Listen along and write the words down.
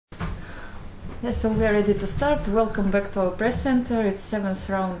Yes, so we are ready to start. Welcome back to our press center. It's 7th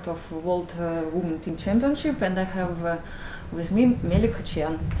round of World Women Team Championship, and I have with me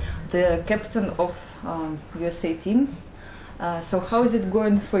Melikset, the captain of USA team. So how is it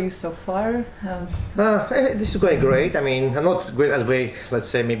going for you so far? This is going great. I mean, not great as we, let's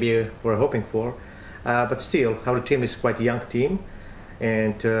say, maybe we're hoping for, but still, our team is quite a young team,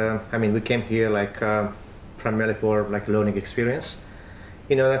 and I mean, we came here like primarily for like learning experience.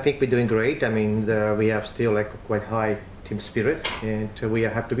 You know, I think we're doing great. I mean, we have still like quite high team spirit, and we are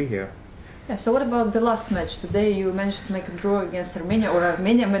happy to be here. Yeah, so what about the last match? Today you managed to make a draw against Armenia, or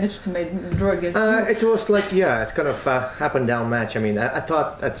Armenia managed to make a draw against you? It was like, yeah, it's kind of a up and down match. I mean, I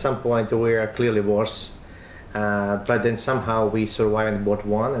thought at some point we were clearly worse, but then somehow we survived on board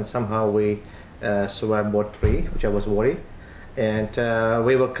 1, and somehow we survived board 3, which I was worried. And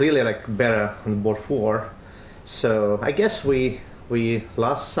we were clearly like better on board 4. So I guess we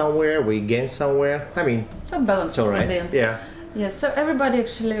lost somewhere, we gained somewhere. I mean, some balance, all right. Yeah. Yeah. So everybody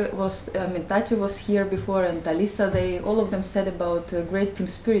actually was. I mean, Tati was here before, and Alisa. All of them said about great team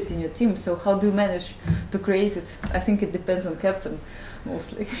spirit in your team. So how do you manage to create it? I think it depends on captain,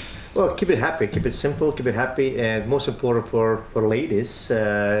 mostly. Well, keep it happy, keep it simple, keep it happy, and most important for ladies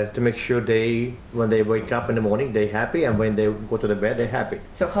to make sure when they wake up in the morning they're happy, and when they go to the bed they're happy.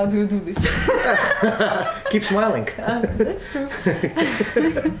 So how do you do this? Keep smiling. That's true.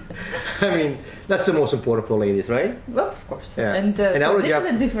 I mean, that's the most important for ladies, right? Well, of course. Yeah. And so this is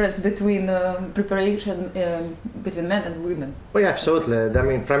the difference between preparation between men and women. Oh yeah, absolutely. I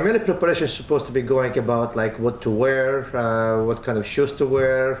mean, primarily preparation is supposed to be going about like what to wear, what kind of shoes to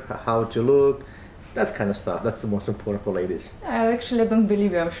wear, how to look, that kind of stuff. That's the most important for ladies. I actually don't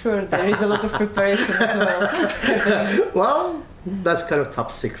believe you. I'm sure there is a lot of preparation as well. Well, that's kind of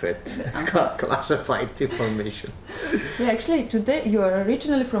top secret, classified information. Yeah, actually, today you are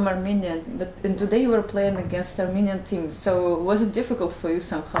originally from Armenia, and today you were playing against Armenian team. So was it difficult for you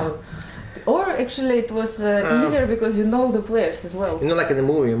somehow? Or actually it was easier because you know the players as well. You know, like in the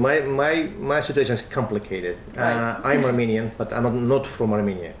movie, my situation is complicated. Right. I'm Armenian, but I'm not from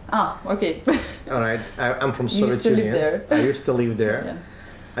Armenia. Ah, okay. All right, I'm from You Soviet used to live Union. there. I used to live there. Yeah.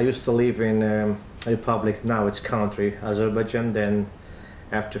 I used to live in a republic, now it's country, Azerbaijan. Then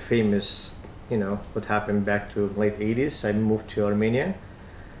after famous, you know, what happened back to late 80s, I moved to Armenia.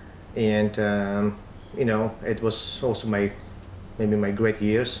 And, you know, it was also maybe my great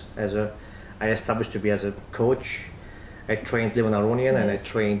years I established to be as a coach. I trained Levan Aronian, and I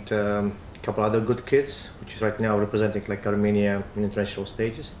trained a couple other good kids, which is right now representing like Armenia in international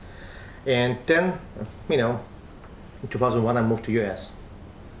stages. And then, you know, in 2001 I moved to US.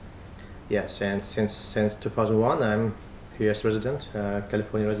 Yes, and since 2001 I'm US resident,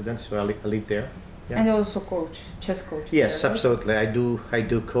 California resident, so I live there. Yeah. And you also coach, chess coach. Yes, there, right? absolutely. I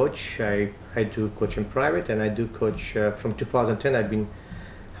do coach. I do coach in private, and I do coach from 2010. I've been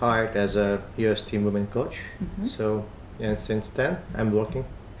hired as a US team women coach. So, and since then I'm working.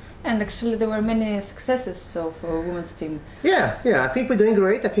 And actually there were many successes of women's team. Yeah, I think we're doing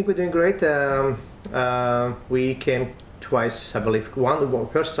great. We came twice, I believe.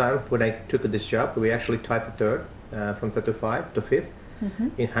 First time when I took this job, we actually tied for third, from 35 to 5th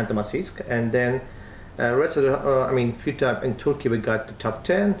in Khachiyan, and then rest of the, I mean, few times in Turkey we got the top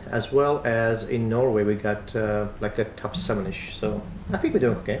 10, as well as in Norway we got like a top 7ish. So I think we're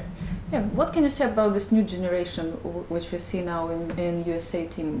doing okay. Yeah. What can you say about this new generation, which we see now in USA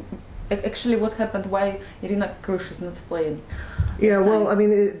team? Actually, what happened? Why Irina Krush is not playing? Yeah, well, I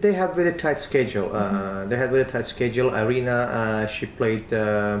mean, they have very tight schedule. They have very tight schedule. Irina, she played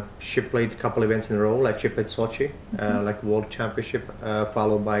a couple events in a row. Like she played Sochi, like World Championship,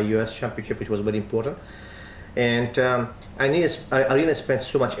 followed by US Championship, which was very important. And Irina spent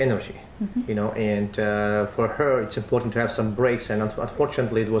so much energy, you know, and for her it's important to have some breaks. And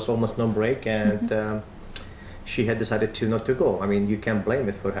unfortunately, it was almost no break, and she had decided not to go. I mean, you can't blame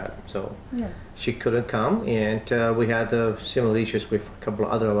it for her. So yeah. She couldn't come, and we had similar issues with a couple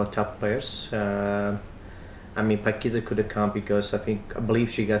of other of our top players. I mean, Pakiza couldn't come because I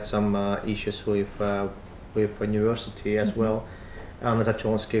believe she got some issues with university as well. Anna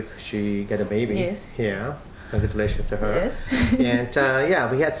Zatonski, she got a baby. Yes. Yeah. Congratulations to her. Yes. And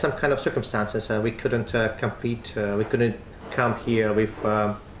yeah, we had some kind of circumstances. We couldn't compete. We couldn't come here with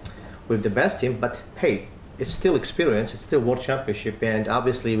the best team. But hey, it's still experience. It's still World Championship, and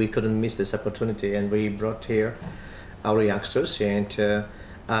obviously we couldn't miss this opportunity. And we brought here our youngsters, and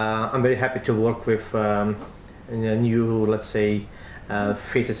I'm very happy to work with new, let's say,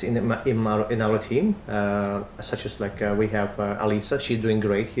 faces in our team, such as like we have Alisa. She's doing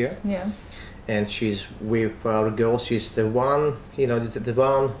great here. Yeah. and she's with our girls. She's the one, you know, the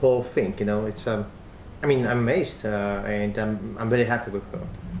one whole thing. You know, it's I mean, I'm amazed, and I'm very happy with her.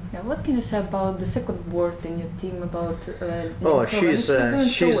 Yeah, what can you say about the second board in your team? About oh, she's doing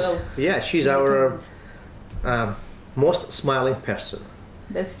so well. Yeah, she's our most smiling person.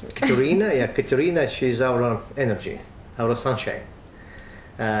 That's true. Katerina, she's our energy, our sunshine.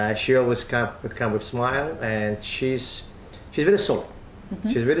 She always come with smile, and she's very solid.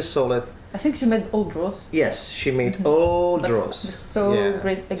 She's very solid. I think she made all draws. Yes, she made all draws. So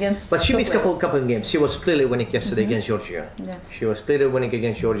great against. But she missed couple of games. She was clearly winning yesterday against Georgia. Yes. She was clearly winning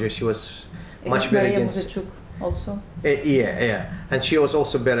against Georgia. She was much better against. Also. And she was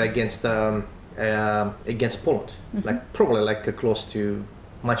also better against Poland. Like probably close to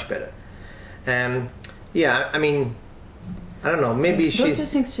much better. Yeah, I mean, I don't know. Maybe Don't you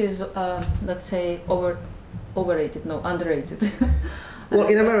think she's let's say overrated? No, underrated. Well,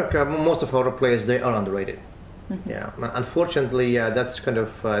 in America, most of our players, they are underrated. Yeah, unfortunately, that's kind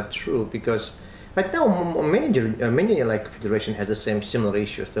of true, because right now many like federation has the similar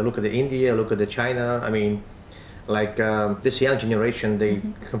issues. They look at the India, look at the China. I mean, like this young generation, they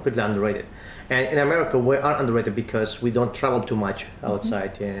completely underrated. And in America, we are underrated because we don't travel too much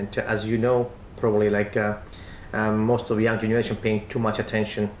outside. And as you know, probably like most of the young generation paying too much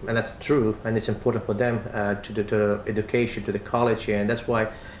attention, and that's true, and it's important for them to the education, to the college, and that's why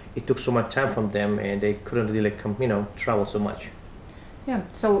it took so much time from them, and they couldn't really travel so much. Yeah.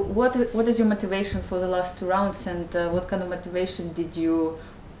 So what is your motivation for the last 2 rounds, and what kind of motivation did you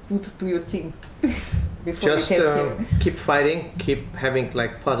put to your team before Just you came here? keep fighting, keep having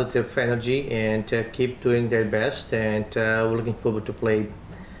like positive energy, and keep doing their best, and we're looking forward to play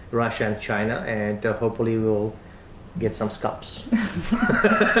Russia and China, and hopefully we'll get some scalps.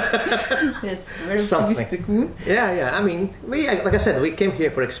 Yes, very optimistic mood. Yeah. I mean, like I said, we came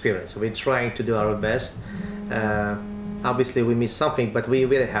here for experience. We're trying to do our best. Obviously, we missed something, but we're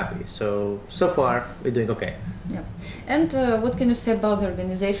very happy. So far, we're doing okay. Yeah. And what can you say about the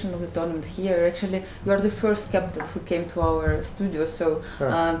organization of the tournament here? Actually, you are the first captain who came to our studio, so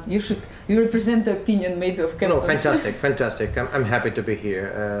you represent the opinion maybe of captains. No, fantastic. I'm happy to be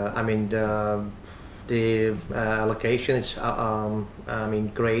here. I mean, the location is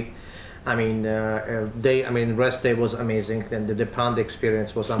great. I mean, rest day was amazing, and the pond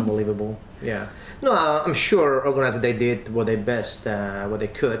experience was unbelievable. Yeah. No, I'm sure organizers, they did what they best, what they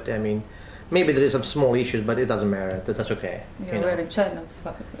could. I mean, maybe there is some small issues, but it doesn't matter. That's okay. We're in China.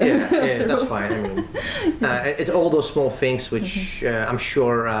 Yeah, that's fine. I mean, it's all those small things which I'm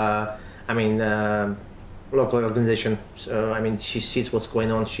sure. Local organization. So I mean, she sees what's going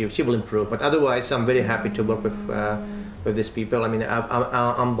on. She will improve. But otherwise, I'm very happy to work with these people. I mean,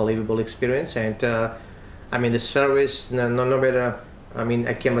 unbelievable experience, and I mean the service. No matter. I mean,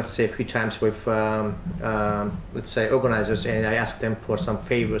 I came, let's say, a few times with let's say organizers, and I asked them for some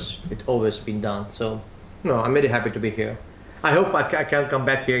favors. It's always been done. So, no, I'm very happy to be here. I hope I can come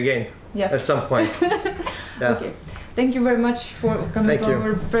back here again at some point. Yeah. Okay. Thank you very much for coming to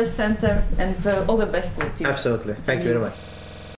our press center, and all the best with you. Absolutely. Thank you very much.